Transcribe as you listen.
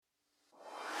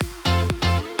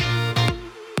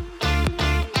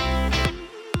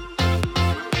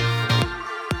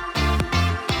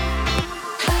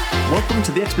Welcome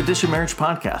to the Expedition Marriage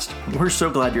Podcast. We're so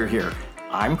glad you're here.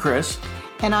 I'm Chris.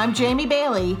 And I'm Jamie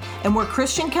Bailey, and we're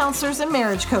Christian counselors and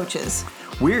marriage coaches.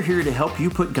 We're here to help you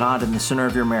put God in the center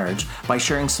of your marriage by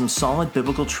sharing some solid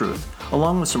biblical truth,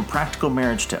 along with some practical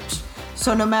marriage tips.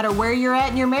 So no matter where you're at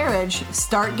in your marriage,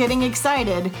 start getting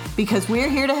excited because we're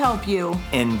here to help you.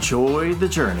 Enjoy the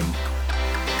journey.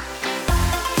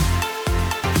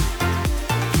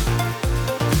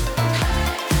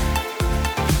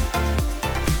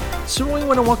 So we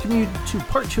want to welcome you to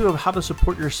part 2 of how to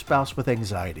support your spouse with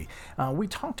anxiety. We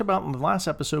talked about in the last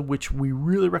episode, which we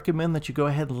really recommend that you go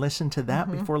ahead and listen to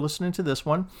that before listening to this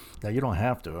one. Now, you don't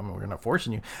have to. I mean, we're not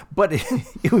forcing you. But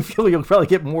you feel you'll probably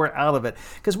get more out of it.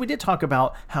 Because we did talk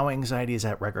about how anxiety is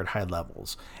at record high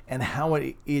levels and how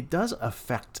it does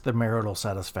affect the marital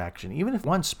satisfaction. Even if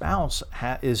one spouse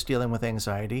is dealing with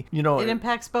anxiety, you know... It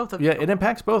impacts both of you. Yeah, it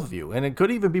impacts both of you. And it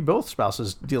could even be both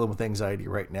spouses dealing with anxiety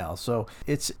right now. So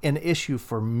it's an issue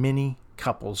for many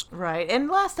couples. Right. And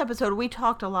last episode, we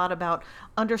talked a lot about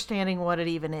understanding what it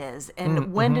even is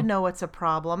and when to know it's a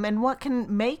problem and what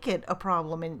can make it a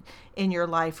problem in your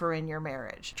life or in your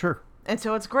marriage. Sure. And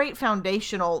so it's great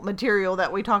foundational material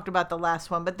that we talked about the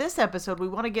last one. But this episode, we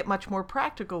want to get much more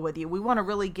practical with you. We want to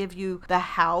really give you the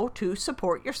how to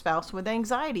support your spouse with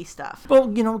anxiety stuff.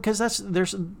 Well, you know, because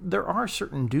there are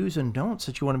certain do's and don'ts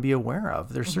that you want to be aware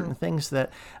of. There's certain things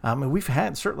that we've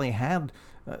certainly had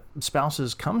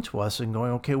spouses come to us and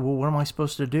going, okay, well, what am I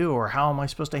supposed to do? Or how am I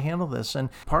supposed to handle this? And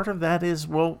part of that is,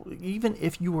 well, even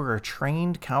if you were a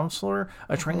trained counselor,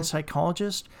 a trained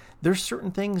psychologist, there's certain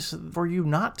things for you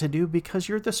not to do because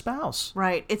you're the spouse.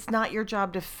 Right. It's not your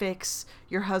job to fix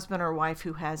your husband or wife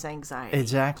who has anxiety.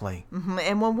 Exactly.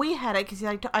 And when we had it, because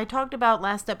I talked about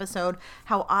last episode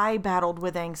how I battled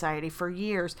with anxiety for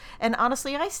years. And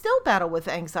honestly, I still battle with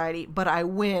anxiety, but I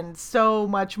win so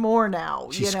much more now.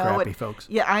 She's scrappy, folks.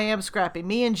 Yeah, I am scrappy.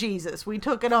 Me and Jesus, we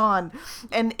took it on.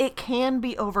 And it can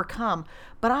be overcome.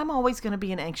 But I'm always going to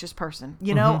be an anxious person.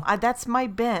 You know, that's my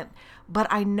bent. But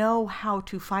I know how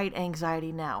to fight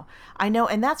anxiety now. I know,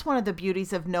 and that's one of the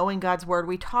beauties of knowing God's word.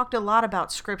 We talked a lot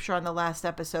about scripture on the last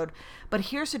episode, but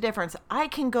here's the difference. I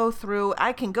can go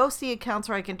see a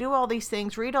counselor, I can do all these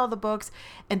things, read all the books,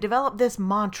 and develop this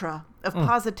mantra of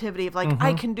positivity of like,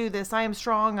 I can do this, I am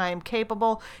strong, I am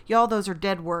capable. Y'all, those are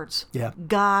dead words. Yeah.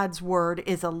 God's word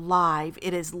is alive.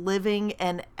 It is living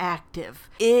and active.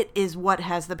 It is what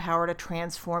has the power to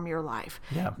transform your life.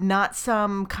 Yeah. Not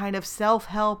some kind of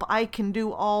self-help, I can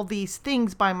do all these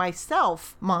things by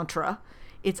myself mantra.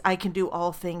 It's I can do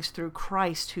all things through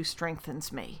Christ who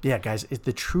strengthens me. Yeah, guys,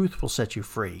 the truth will set you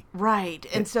free. Right.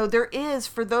 And so there is,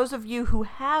 for those of you who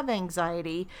have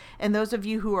anxiety and those of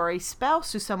you who are a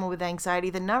spouse to someone with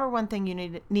anxiety, the number one thing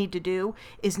you need to do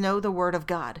is know the word of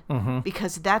God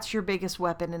because that's your biggest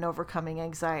weapon in overcoming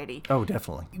anxiety. Oh,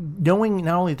 definitely. Knowing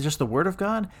not only just the word of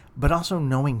God, but also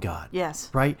knowing God. Yes.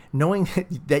 Right? Knowing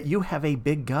that you have a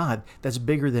big God that's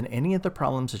bigger than any of the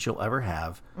problems that you'll ever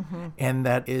have and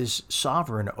that is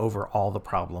sovereign over all the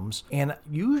problems, and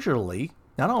usually,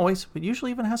 not always, but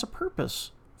usually even has a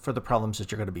purpose for the problems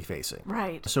that you're going to be facing.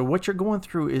 Right. So what you're going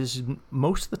through is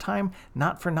most of the time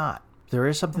not for naught. There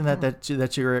is something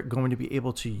that you're going to be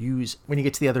able to use when you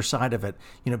get to the other side of it,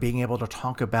 you know, being able to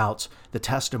talk about the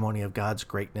testimony of God's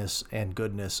greatness and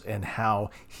goodness and how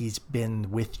he's been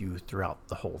with you throughout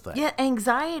the whole thing. Yeah,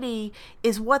 anxiety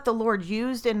is what the Lord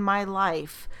used in my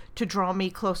life to draw me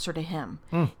closer to him.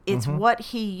 It's what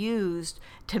he used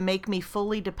to make me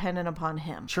fully dependent upon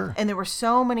him. Sure. And there were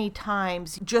so many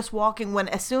times just walking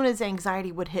as soon as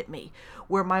anxiety would hit me,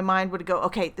 where my mind would go,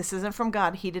 okay, this isn't from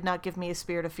God. He did not give me a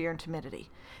spirit of fear and timidity.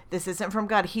 This isn't from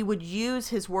God. He would use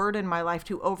his word in my life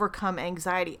to overcome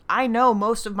anxiety. I know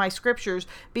most of my scriptures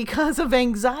because of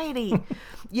anxiety,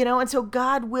 you know, and so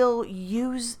God will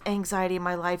use anxiety in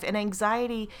my life. And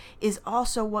anxiety is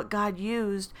also what God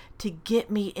used to get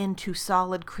me into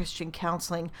solid Christian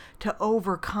counseling to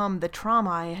overcome the trauma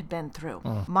I had been through.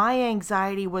 My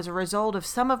anxiety was a result of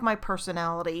some of my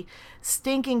personality,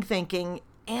 stinking thinking,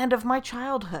 and of my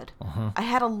childhood. I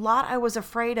had a lot I was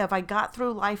afraid of. I got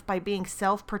through life by being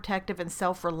self-protective and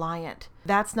self-reliant.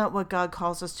 That's not what God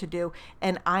calls us to do.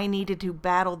 And I needed to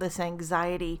battle this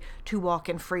anxiety to walk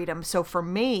in freedom. So for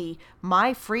me,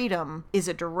 my freedom is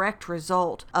a direct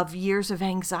result of years of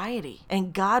anxiety.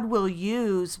 And God will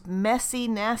use messy,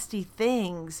 nasty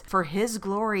things for his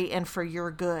glory and for your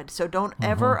good. So don't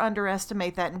ever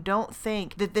underestimate that. And don't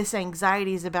think that this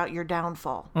anxiety is about your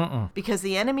downfall. Because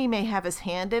the enemy may have his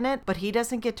hand in it, but he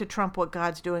doesn't get to trump what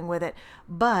God's doing with it.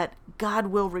 But God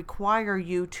will require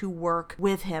you to work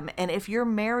with him. And if you're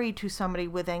married to somebody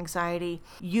with anxiety,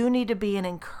 you need to be an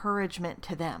encouragement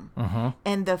to them.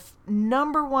 And the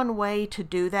number one way to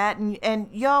do that, and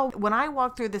y'all, when I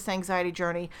walked through this anxiety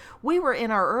journey, we were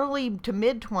in our early to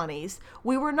mid 20s.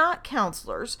 We were not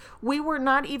counselors. We were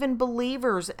not even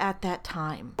believers at that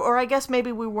time. Or I guess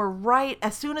maybe we were right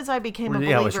as soon as I became a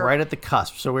believer. Yeah, it was right at the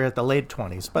cusp. So we're at the late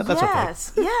 20s, but that's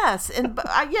okay. Yes. And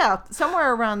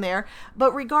somewhere around there.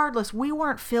 But regardless, we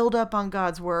weren't filled up on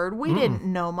God's word. We didn't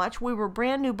know much. We were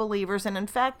brand new believers. And in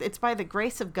fact, it's by the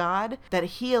grace of God that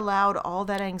he allowed all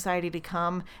that anxiety to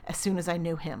come as soon as I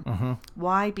knew him.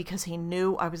 Why? Because he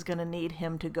knew I was going to need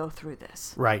him to go through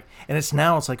this. Right. And it's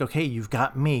like, okay, you've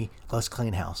got me. Let's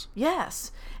clean house.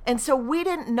 Yes. And so we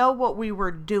didn't know what we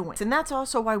were doing. And that's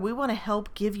also why we want to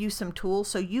help give you some tools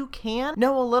so you can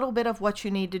know a little bit of what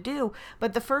you need to do.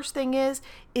 But the first thing is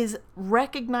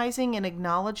recognizing and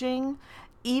acknowledging,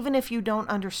 even if you don't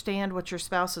understand what your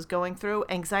spouse is going through,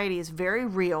 anxiety is very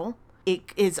real. It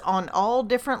is on all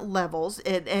different levels.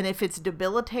 And if it's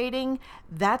debilitating,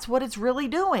 that's what it's really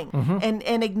doing.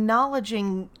 And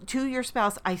acknowledging to your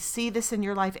spouse, I see this in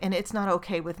your life and it's not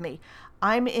okay with me.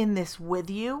 I'm in this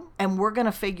with you and we're going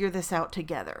to figure this out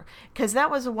together. Because that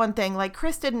was the one thing, like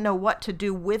Chris didn't know what to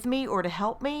do with me or to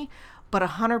help me, but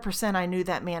 100% I knew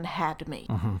that man had me.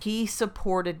 He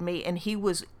supported me and he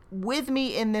was with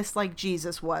me in this like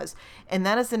Jesus was. And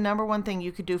that is the number one thing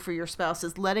you could do for your spouse,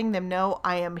 is letting them know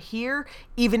I am here.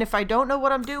 Even if I don't know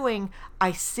what I'm doing,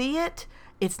 I see it.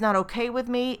 It's not okay with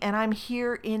me, and I'm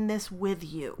here in this with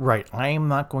you. Right. I am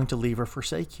not going to leave or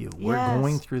forsake you. We're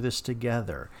going through this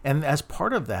together. And as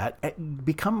part of that,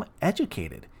 become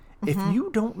educated. If you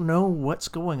don't know what's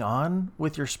going on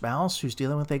with your spouse who's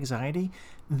dealing with anxiety,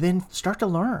 then start to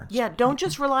learn. Yeah, don't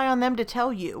just rely on them to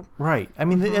tell you. Right. I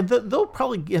mean, they'll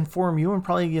probably inform you and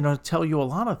probably, tell you a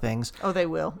lot of things. Oh, they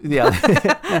will. Yeah.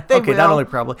 They okay, will. not only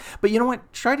probably. But you know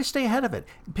what? Try to stay ahead of it.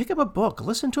 Pick up a book.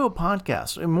 Listen to a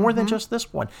podcast. More than just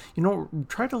this one.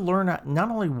 Try to learn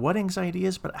not only what anxiety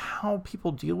is, but how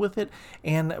people deal with it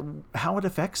and how it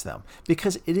affects them.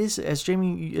 Because it is, as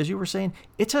Jamie, as you were saying,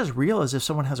 it's as real as if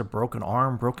someone has a broken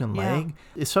arm, broken leg.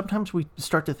 Sometimes we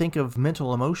start to think of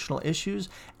mental, emotional issues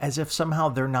as if somehow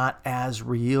they're not as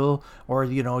real, or,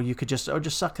 you could just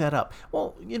suck that up.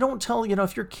 Well, you don't tell,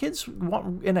 if your kids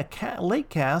want in a late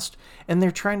cast and they're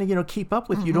trying to, keep up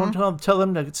with you, don't tell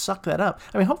them to suck that up.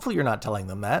 I mean, hopefully you're not telling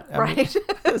them that. Right.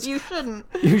 You shouldn't.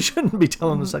 You shouldn't be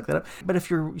telling them to suck that up. But if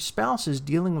your spouse is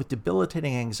dealing with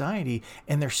debilitating anxiety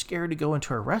and they're scared to go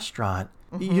into a restaurant,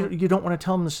 you don't want to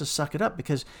tell them to suck it up,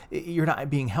 because you're not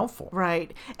being helpful.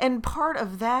 Right. And part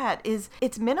of that is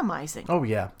it's minimizing. Oh,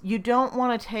 yeah. You don't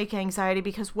want to take anxiety,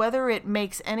 because whether it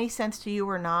makes any sense to you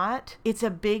or not, it's a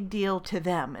big deal to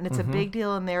them and it's a big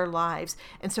deal in their lives.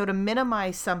 And so to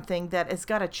minimize something that has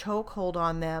got a chokehold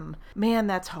on them, man,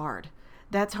 that's hard.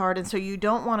 That's hard. And so you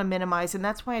don't want to minimize. And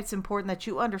that's why it's important that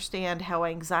you understand how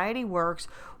anxiety works,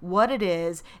 what it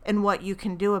is, and what you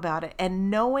can do about it.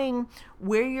 And knowing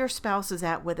where your spouse is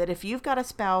at with it. If you've got a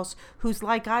spouse who's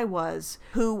like I was,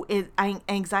 who is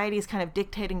anxiety is kind of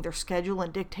dictating their schedule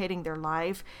and dictating their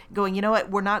life, going, you know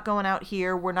what, we're not going out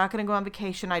here. We're not going to go on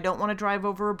vacation. I don't want to drive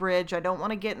over a bridge. I don't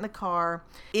want to get in the car.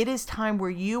 It is time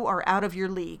where you are out of your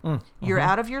league. You're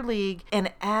out of your league.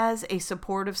 And as a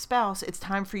supportive spouse, it's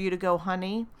time for you to go,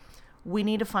 honey, we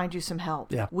need to find you some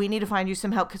help. Yeah. We need to find you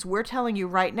some help, because we're telling you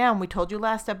right now, and we told you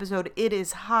last episode, it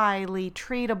is highly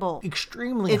treatable.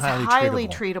 Extremely it's highly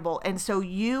treatable. And so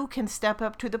you can step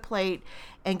up to the plate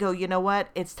and go, you know what,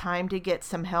 it's time to get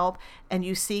some help. And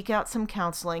you seek out some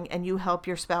counseling and you help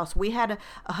your spouse. We had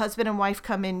a husband and wife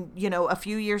come in, a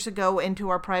few years ago into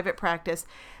our private practice.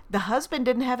 The husband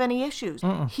didn't have any issues.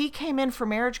 He came in for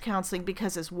marriage counseling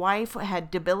because his wife had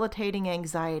debilitating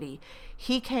anxiety.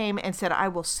 He came and said, I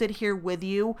will sit here with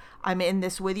you. I'm in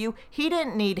this with you. He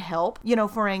didn't need help,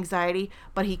 for anxiety,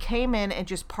 but he came in and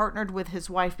just partnered with his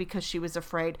wife because she was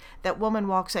afraid. That woman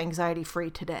walks anxiety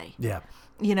free today. Yeah.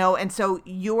 And so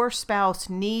your spouse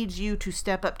needs you to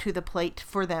step up to the plate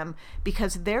for them,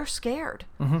 because they're scared.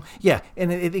 Yeah,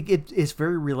 and it's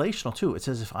very relational too. It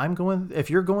says if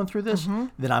you're going through this,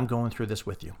 then I'm going through this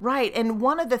with you. Right, and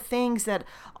one of the things that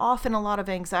often a lot of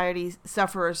anxiety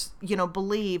sufferers,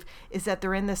 believe is that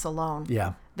they're in this alone.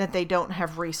 Yeah. That they don't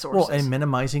have resources. Well, and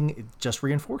minimizing it just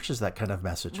reinforces that kind of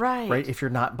message. Right. If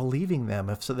you're not believing them,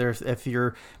 if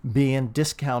you're being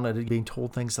discounted, being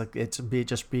told things like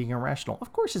just being irrational.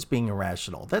 Of course, it's being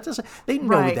irrational. They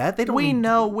know that. They don't. We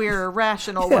know we're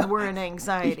irrational when we're in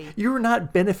anxiety. You're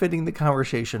not benefiting the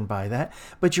conversation by that,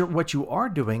 but what you are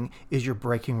doing is you're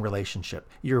breaking relationship.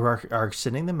 You are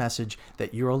sending the message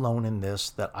that you're alone in this,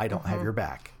 that I don't have your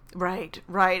back. Right,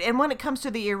 right. And when it comes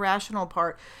to the irrational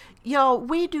part,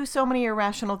 we do so many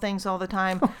irrational things all the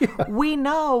time. We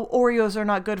know Oreos are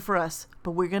not good for us,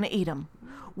 but we're going to eat them.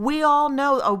 We all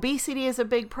know obesity is a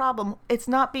big problem. It's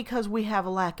not because we have a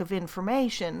lack of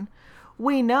information.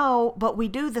 We know, but we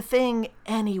do the thing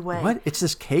anyway. What? It's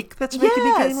this cake that's making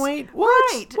me gain weight?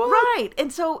 What? Right.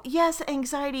 And so, yes,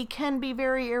 anxiety can be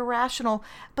very irrational,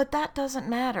 but that doesn't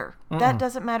matter. That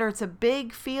doesn't matter. It's a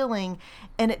big feeling,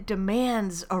 and it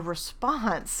demands a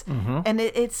response. And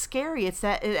it's scary. It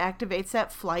activates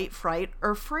that flight, fright,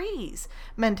 or freeze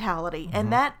mentality.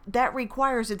 And that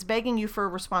requires, it's begging you for a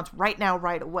response right now,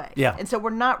 right away. Yeah. And so we're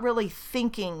not really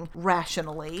thinking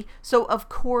rationally. So, of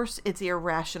course, it's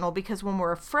irrational, because when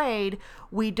we're afraid,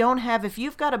 we don't have, if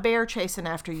you've got a bear chasing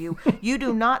after you, you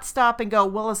do not stop and go,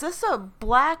 well, is this a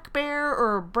black bear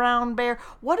or a brown bear?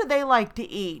 What do they like to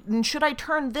eat? And should I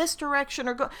turn this direction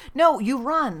or go? No, you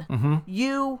run.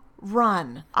 You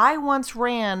run. I once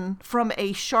ran from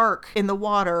a shark in the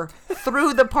water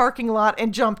through the parking lot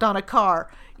and jumped on a car.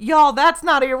 Y'all, that's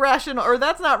not irrational, or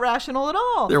that's not rational at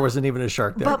all. There wasn't even a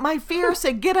shark there. But my fear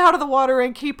said, get out of the water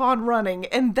and keep on running.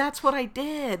 And that's what I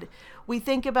did. We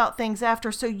think about things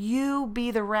after. So you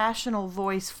be the rational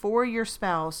voice for your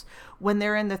spouse when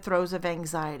they're in the throes of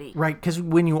anxiety. Right, because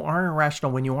when you are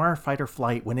irrational, when you are fight or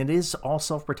flight, when it is all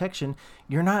self-protection,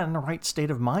 you're not in the right state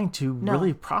of mind to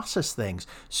really process things.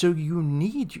 So you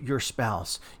need your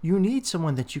spouse. You need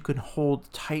someone that you can hold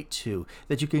tight to,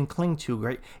 that you can cling to,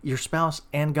 right? Your spouse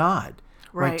and God,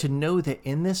 right? To know that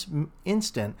in this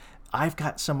instant, I've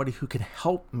got somebody who can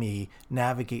help me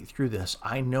navigate through this.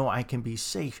 I know I can be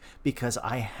safe because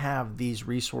I have these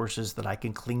resources that I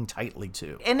can cling tightly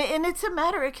to. And it's a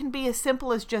matter, it can be as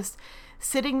simple as just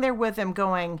sitting there with them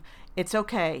going, it's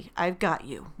okay, I've got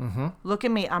you. Look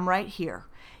at me, I'm right here.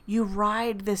 You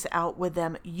ride this out with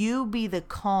them. You be the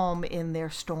calm in their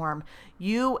storm.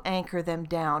 You anchor them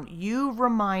down. You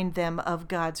remind them of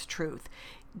God's truth.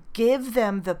 Give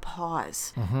them the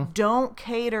pause. Don't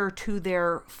cater to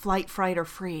their flight, fright, or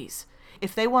freeze.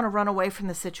 If they want to run away from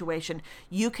the situation,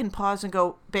 you can pause and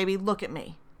go, baby, look at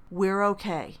me. We're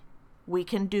okay. We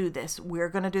can do this. We're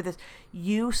going to do this.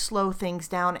 You slow things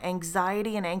down.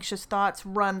 Anxiety and anxious thoughts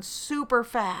run super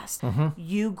fast.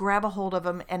 You grab a hold of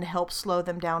them and help slow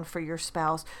them down for your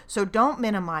spouse. So don't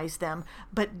minimize them,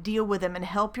 but deal with them and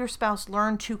help your spouse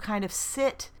learn to kind of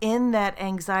sit in that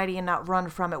anxiety and not run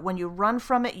from it. When you run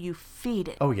from it, you feed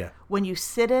it. Oh, yeah. When you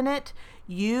sit in it,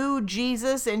 you,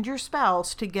 Jesus, and your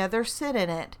spouse together sit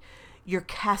in it. You're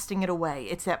casting it away.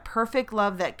 It's that perfect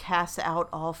love that casts out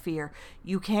all fear.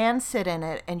 You can sit in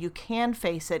it and you can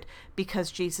face it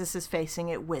because Jesus is facing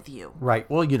it with you. Right.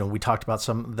 Well, we talked about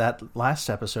that last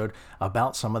episode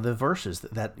about some of the verses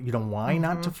that why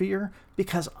not to fear?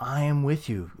 Because I am with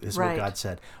you, is what God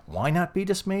said. Why not be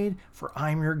dismayed? For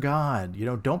I'm your God.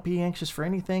 Don't be anxious for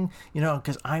anything,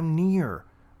 because I'm near.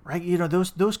 Right?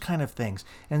 Those kind of things.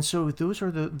 And so those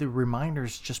are the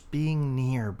reminders, just being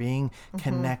near, being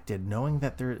connected, knowing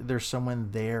that there's someone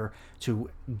there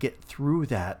to get through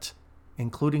that,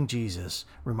 including Jesus,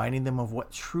 reminding them of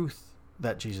what truth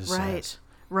that Jesus says.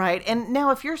 Right. And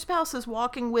now if your spouse is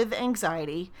walking with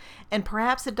anxiety and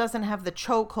perhaps it doesn't have the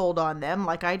chokehold on them,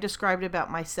 like I described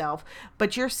about myself,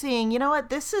 but you're seeing,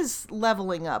 this is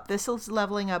leveling up.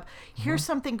 Here's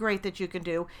something great that you can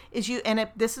do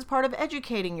this is part of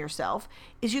educating yourself,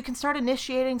 is you can start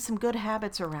initiating some good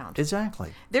habits around it.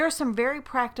 Exactly. There are some very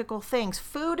practical things.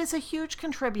 Food is a huge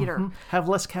contributor. Have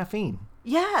less caffeine.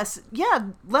 Yes. Yeah.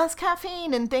 Less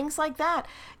caffeine and things like that.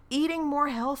 Eating more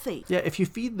healthy. Yeah, if you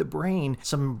feed the brain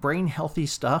some brain healthy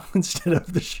stuff instead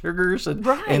of the sugars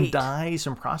and dyes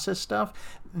and processed stuff,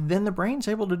 then the brain's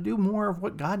able to do more of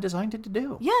what God designed it to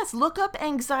do. Yes, look up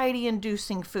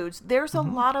anxiety-inducing foods. There's a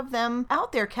lot of them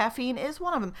out there. Caffeine is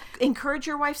one of them. Encourage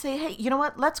your wife, say, hey, you know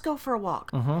what? Let's go for a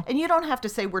walk. And you don't have to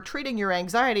say, we're treating your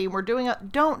anxiety and we're doing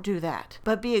it. Don't do that.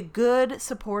 But be a good,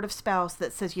 supportive spouse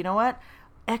that says, you know what?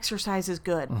 Exercise is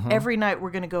good. Every night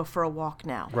we're going to go for a walk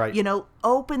now. Right.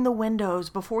 Open the windows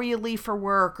before you leave for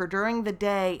work or during the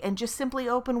day and just simply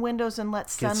open windows and let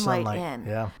sunlight in.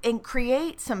 Yeah. And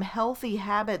create some healthy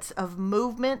habits of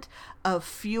movement, of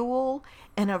fuel,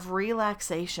 and of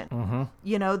relaxation.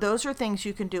 Those are things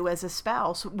you can do as a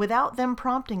spouse without them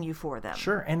prompting you for them.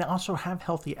 Sure. And also have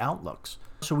healthy outlooks.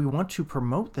 So we want to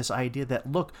promote this idea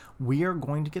that, look, we are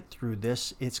going to get through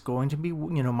this. It's going to be,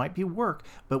 might be work,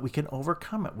 but we can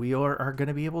overcome it. We are going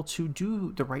to be able to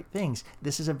do the right things.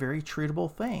 This is a very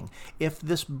treatable thing. If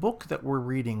this book that we're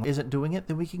reading isn't doing it,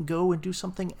 then we can go and do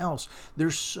something else.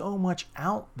 There's so much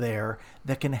out there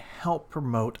that can help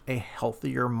promote a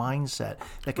healthier mindset,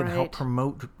 that can help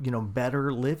promote,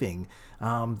 better living.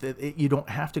 You don't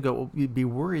have to be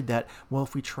worried that, well,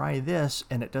 if we try this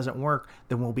and it doesn't work,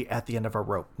 then we'll be at the end of our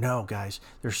rope. No, guys,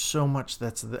 there's so much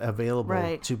that's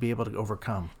available to be able to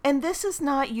overcome. And this is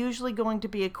not usually going to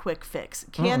be a quick fix.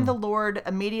 Can the Lord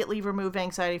immediately remove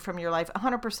anxiety from your life?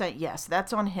 100% yes.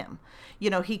 That's on him.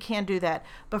 He can do that.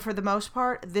 But for the most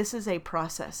part, this is a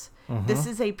process. This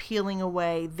is a peeling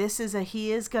away.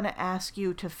 He is going to ask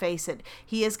you to face it.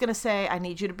 He is going to say, I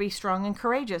need you to be strong and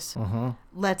courageous.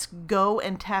 Let's go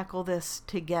and tackle this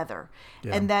together.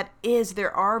 Yeah. And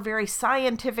there are very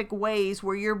scientific ways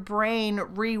where your brain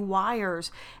rewires.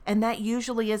 And that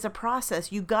usually is a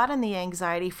process. You got in the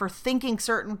anxiety for thinking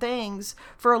certain things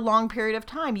for a long period of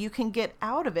time. You can get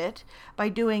out of it by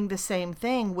doing the same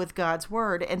thing with God's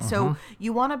word. And so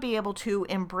you want to be able to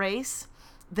embrace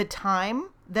the time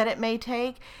that it may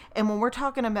take. And when we're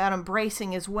talking about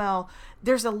embracing as well,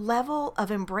 there's a level of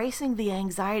embracing the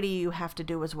anxiety you have to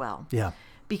do as well. Yeah.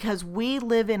 Because we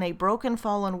live in a broken,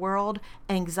 fallen world.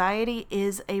 Anxiety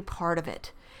is a part of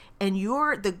it. And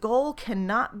the goal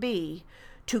cannot be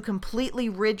to completely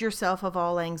rid yourself of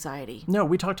all anxiety. No,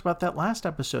 we talked about that last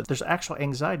episode. There's actual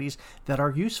anxieties that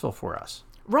are useful for us.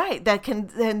 Right, that can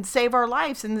then save our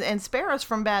lives and spare us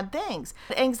from bad things.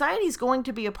 Anxiety is going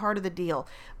to be a part of the deal.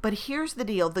 But here's the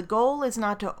deal. The goal is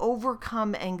not to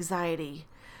overcome anxiety.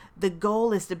 The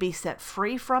goal is to be set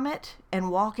free from it and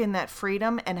walk in that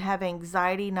freedom and have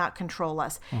anxiety not control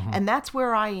us. And that's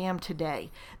where I am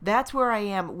today. That's where I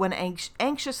am. When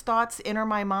anxious thoughts enter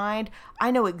my mind,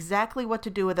 I know exactly what to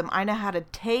do with them. I know how to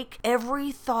take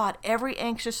every thought, every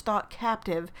anxious thought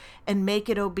captive and make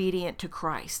it obedient to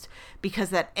Christ. Because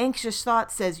that anxious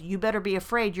thought says, you better be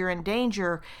afraid, you're in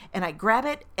danger. And I grab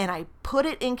it and I put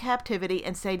it in captivity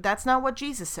and say, that's not what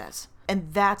Jesus says.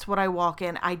 And that's what I walk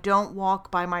in. I don't walk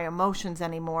by my emotions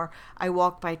anymore. I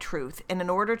walk by truth. And in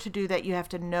order to do that, you have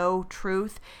to know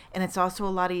truth. And it's also a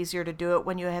lot easier to do it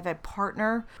when you have a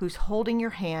partner who's holding your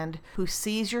hand, who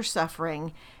sees your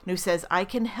suffering, and who says, I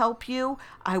can help you.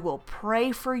 I will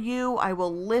pray for you. I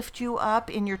will lift you up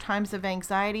in your times of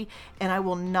anxiety. And I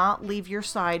will not leave your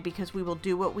side, because we will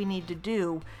do what we need to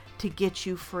do to get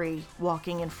you free,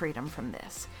 walking in freedom from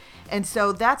this. And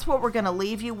so that's what we're going to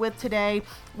leave you with today.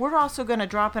 We're also going to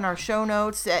drop in our show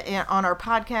notes on our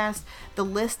podcast the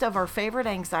list of our favorite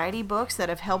anxiety books that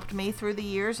have helped me through the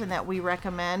years and that we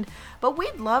recommend. But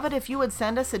we'd love it if you would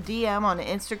send us a DM on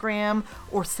Instagram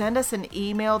or send us an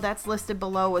email that's listed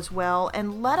below as well,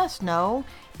 and let us know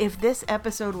if this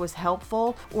episode was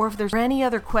helpful or if there's any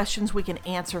other questions we can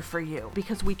answer for you,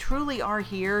 because we truly are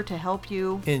here to help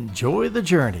you enjoy the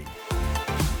journey.